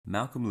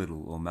Malcolm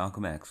Little, or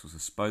Malcolm X, was a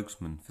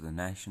spokesman for the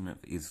Nation of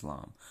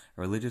Islam,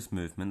 a religious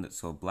movement that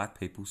saw black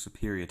people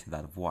superior to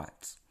that of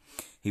whites.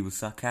 He was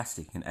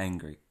sarcastic and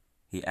angry.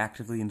 He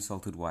actively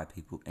insulted white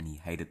people and he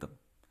hated them.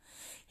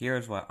 Here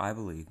is why I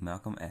believe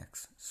Malcolm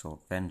X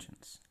sought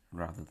vengeance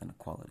rather than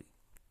equality.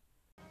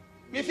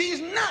 If he's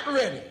not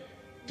ready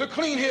to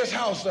clean his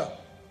house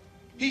up,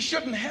 he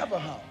shouldn't have a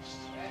house.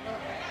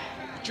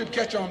 It should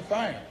catch on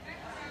fire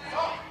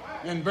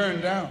and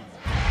burn down.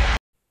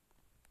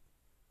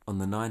 On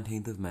the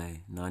 19th of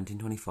May,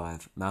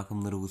 1925,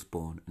 Malcolm Little was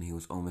born and he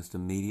was almost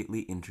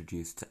immediately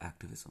introduced to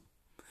activism.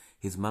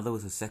 His mother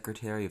was a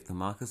secretary of the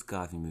Marcus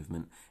Garvey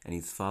movement and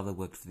his father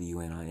worked for the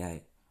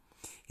UNIA.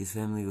 His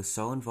family was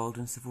so involved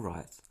in civil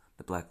rights,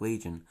 the Black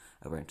Legion,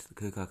 a branch of the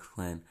Ku Klux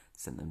Klan,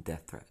 sent them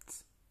death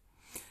threats.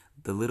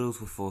 The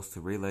Littles were forced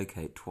to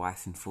relocate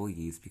twice in 4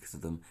 years because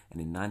of them, and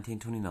in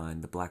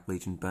 1929 the Black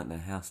Legion burnt their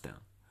house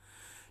down.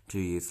 2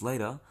 years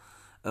later,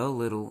 Earl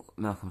Little,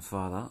 Malcolm's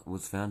father,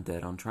 was found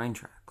dead on train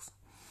tracks.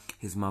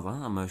 His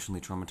mother,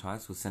 emotionally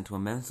traumatized, was sent to a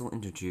mental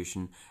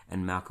institution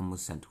and Malcolm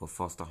was sent to a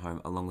foster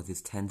home along with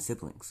his 10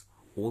 siblings,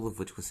 all of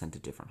which were sent to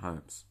different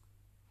homes.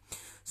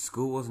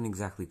 School wasn't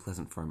exactly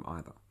pleasant for him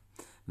either.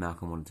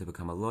 Malcolm wanted to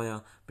become a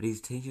lawyer, but his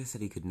teacher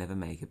said he could never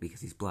make it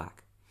because he's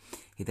black.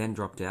 He then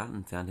dropped out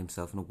and found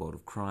himself in a world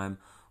of crime,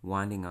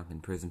 winding up in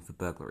prison for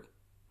burglary.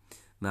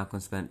 Malcolm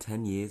spent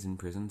 10 years in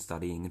prison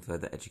studying and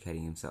further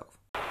educating himself.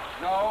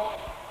 No,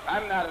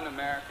 I'm not an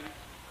American.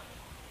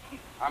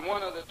 I'm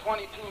one of the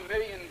 22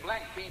 million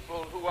black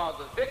people who are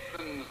the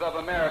victims of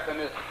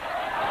Americanism.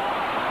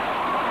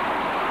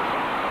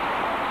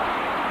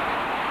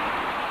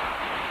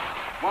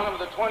 One of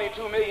the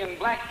 22 million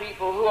black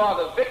people who are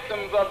the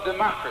victims of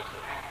democracy.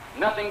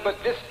 Nothing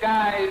but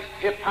disguised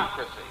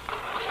hypocrisy.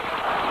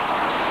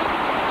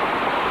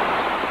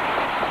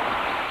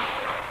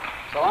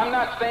 So I'm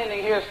not standing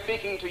here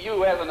speaking to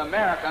you as an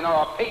American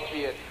or a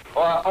patriot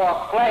or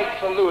a flag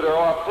saluter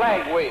or a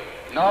flag waver.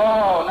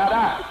 No, not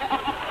I.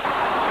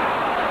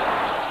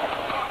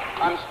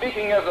 I'm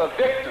speaking as a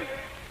victim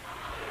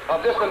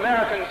of this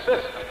American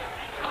system.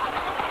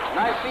 And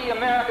I see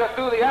America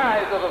through the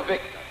eyes of a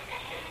victim.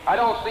 I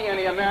don't see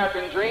any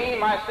American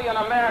dream, I see an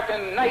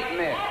American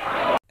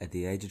nightmare. At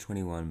the age of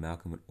 21,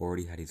 Malcolm had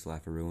already had his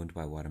life ruined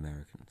by white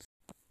Americans.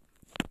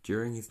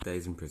 During his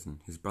days in prison,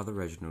 his brother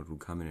Reginald would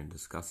come in and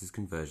discuss his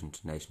conversion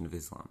to Nation of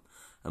Islam,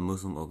 a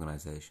Muslim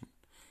organization.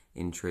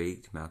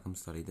 Intrigued, Malcolm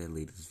studied their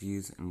leaders'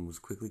 views and was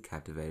quickly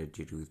captivated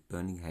due to his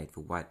burning hate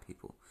for white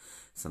people,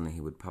 something he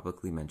would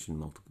publicly mention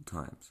multiple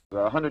times.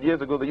 100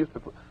 years ago, they used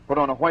to put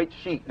on a white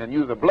sheet and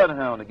use a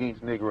bloodhound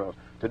against Negroes.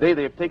 Today,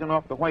 they have taken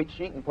off the white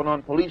sheet and put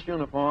on police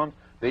uniforms.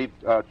 They've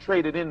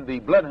traded in the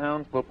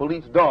bloodhounds for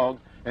police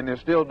dogs, and they're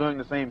still doing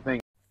the same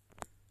thing.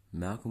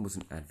 Malcolm was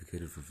an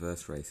advocate of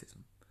reverse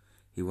racism.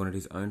 He wanted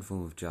his own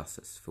form of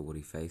justice for what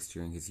he faced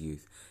during his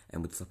youth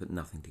and would stop at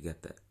nothing to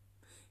get there.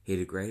 He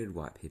degraded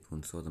white people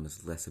and saw them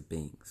as lesser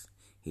beings.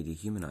 He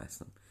dehumanized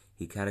them.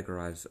 He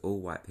categorized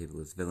all white people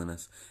as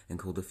villainous and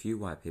called a few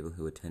white people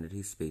who attended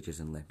his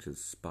speeches and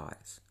lectures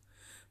spies.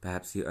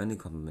 Perhaps the only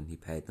compliment he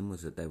paid them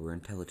was that they were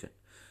intelligent,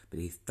 but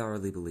he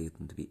thoroughly believed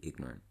them to be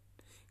ignorant.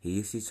 He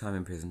used his time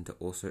in prison to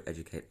also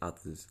educate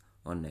others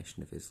on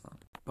Nation of Islam.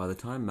 By the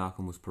time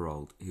Malcolm was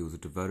paroled, he was a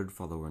devoted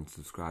follower and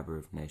subscriber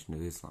of Nation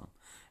of Islam,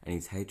 and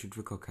his hatred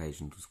for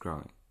Caucasians was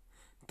growing.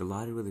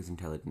 Delighted with his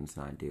intelligence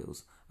and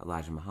ideals,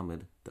 Elijah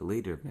Muhammad, the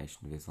leader of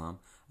Nation of Islam,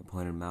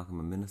 appointed Malcolm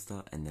a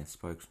minister and their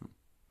spokesman.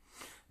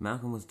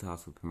 Malcolm was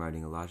tasked with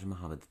promoting Elijah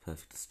Muhammad's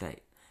perfect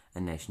state, a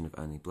nation of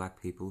only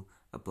black people,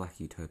 a black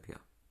utopia.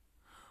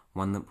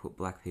 One that put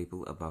black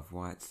people above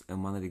whites,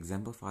 and one that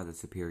exemplified the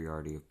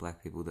superiority of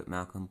black people that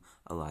Malcolm,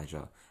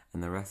 Elijah,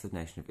 and the rest of the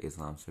Nation of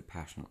Islam so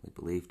passionately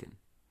believed in.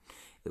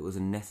 It was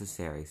a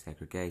necessary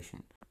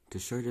segregation. To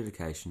show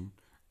dedication,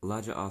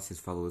 Elijah asked his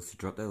followers to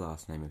drop their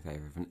last name in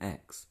favor of an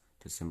X,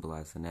 to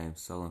symbolize the name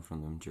stolen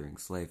from them during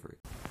slavery.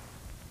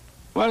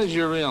 What is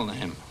your real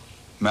name?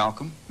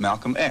 Malcolm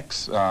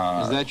X. Is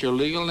that your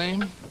legal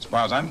name? As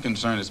far as I'm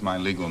concerned, it's my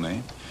legal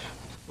name.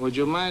 Would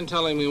you mind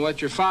telling me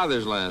what your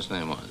father's last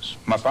name was?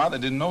 My father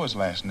didn't know his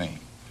last name.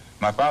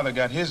 My father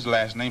got his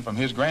last name from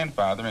his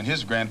grandfather, and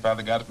his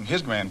grandfather got it from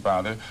his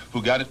grandfather,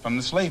 who got it from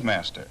the slave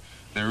master.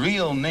 The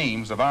real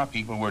names of our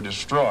people were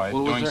destroyed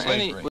during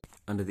slavery.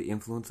 Under the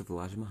influence of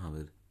Elijah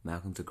Muhammad,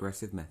 Malcolm's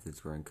aggressive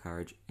methods were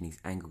encouraged and his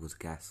anger was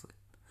gaslit,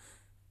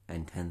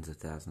 and tens of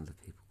thousands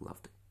of people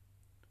loved it.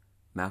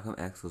 Malcolm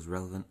X was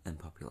relevant and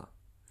popular.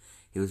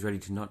 He was ready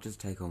to not just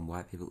take on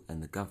white people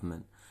and the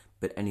government,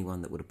 but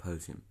anyone that would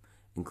oppose him,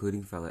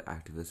 including fellow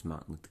activist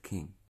Martin Luther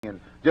King. And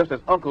just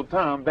as Uncle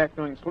Tom, back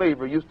during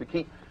slavery, used to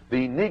keep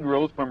the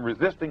Negroes from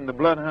resisting the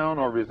Bloodhound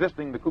or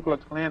resisting the Ku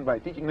Klux Klan by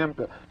teaching them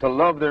to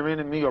love their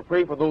enemy or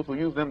pray for those who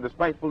use them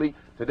despitefully,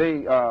 today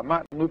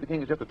Martin Luther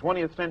King is just a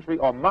 20th century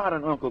or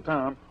modern Uncle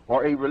Tom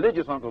or a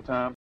religious Uncle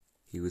Tom.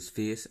 He was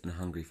fierce and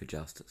hungry for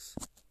justice.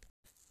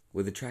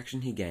 With the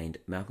traction he gained,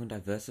 Malcolm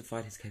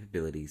diversified his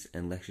capabilities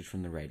and lectured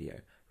from the radio,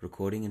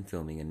 recording and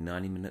filming a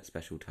 90-minute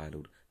special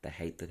titled The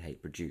Hate That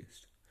Hate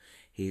Produced.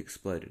 he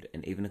exploded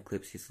and even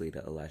eclipsed his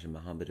leader Elijah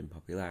Muhammad in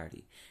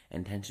popularity,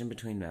 and tension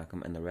between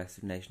Malcolm and the rest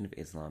of the Nation of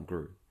Islam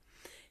grew.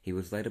 He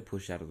was later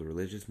pushed out of the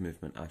religious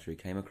movement after he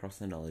came across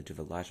the knowledge of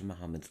Elijah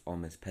Muhammad's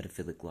almost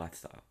pedophilic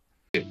lifestyle.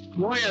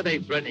 Why are they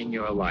threatening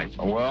your life?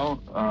 Well,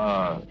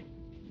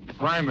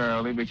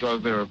 primarily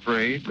because they're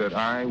afraid that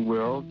I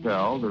will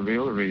tell the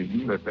real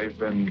reason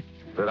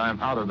that I'm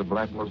out of the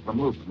black Muslim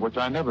movement, which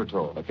I never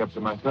told. I kept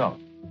to myself.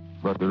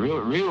 But the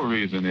real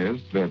reason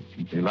is that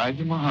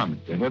Elijah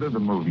Muhammad, the head of the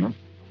movement,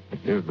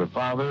 is the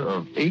father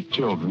of 8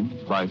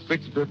 children by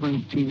 6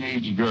 different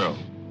teenage girls.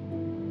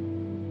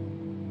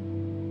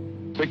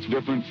 6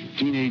 different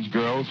teenage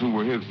girls who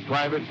were his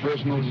private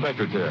personal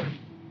secretaries.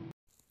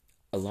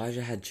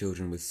 Elijah had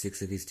children with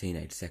 6 of his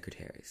teenage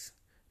secretaries.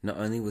 Not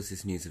only was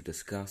this news of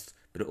disgust,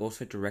 but it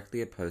also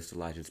directly opposed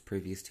Elijah's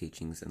previous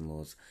teachings and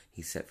laws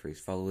he set for his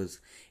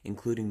followers,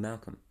 including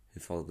Malcolm, who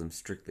followed them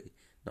strictly,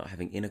 not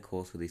having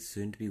intercourse with his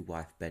soon-to-be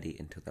wife Betty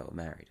until they were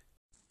married.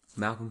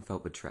 Malcolm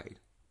felt betrayed,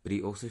 but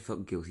he also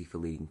felt guilty for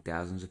leading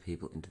thousands of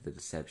people into the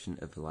deception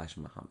of Elijah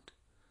Muhammad.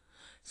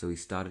 So he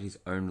started his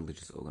own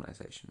religious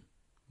organization,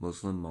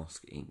 Muslim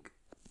Mosque Inc.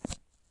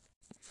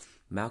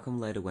 Malcolm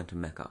later went to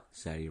Mecca,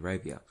 Saudi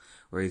Arabia,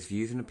 where his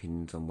views and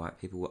opinions on white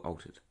people were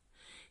altered.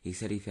 He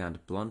said he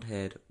found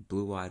blonde-haired,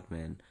 blue-eyed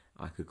men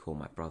I could call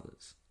my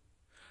brothers.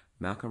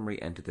 Malcolm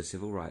re-entered the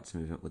civil rights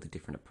movement with a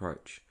different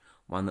approach,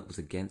 one that was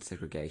against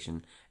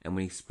segregation, and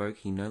when he spoke,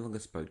 he no longer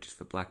spoke just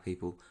for black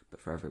people, but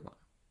for everyone.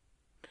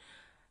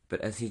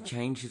 But as he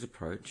changed his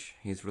approach,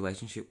 his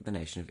relationship with the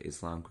Nation of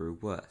Islam grew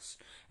worse,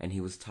 and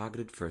he was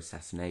targeted for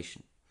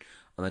assassination.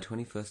 On the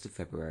 21st of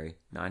February,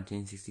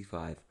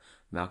 1965,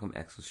 Malcolm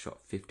X was shot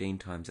 15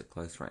 times at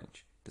close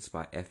range,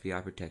 despite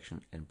FBI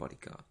protection and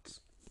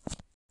bodyguards.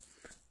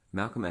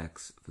 Malcolm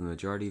X, for the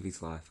majority of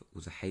his life,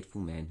 was a hateful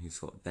man who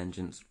sought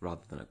vengeance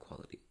rather than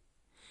equality.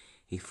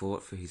 He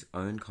fought for his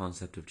own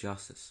concept of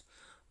justice,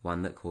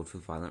 one that called for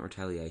violent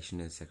retaliation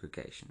and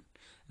segregation,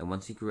 and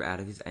once he grew out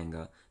of his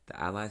anger, the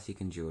allies he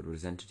conjured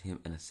resented him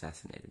and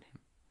assassinated him.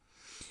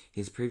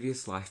 His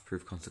previous life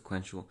proved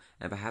consequential,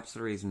 and perhaps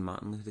the reason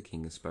Martin Luther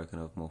King is spoken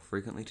of more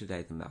frequently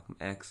today than Malcolm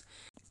X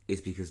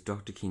is because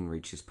Dr. King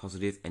reached his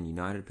positive and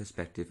united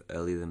perspective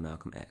earlier than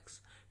Malcolm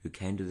X, who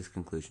came to this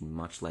conclusion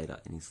much later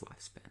in his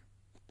lifespan.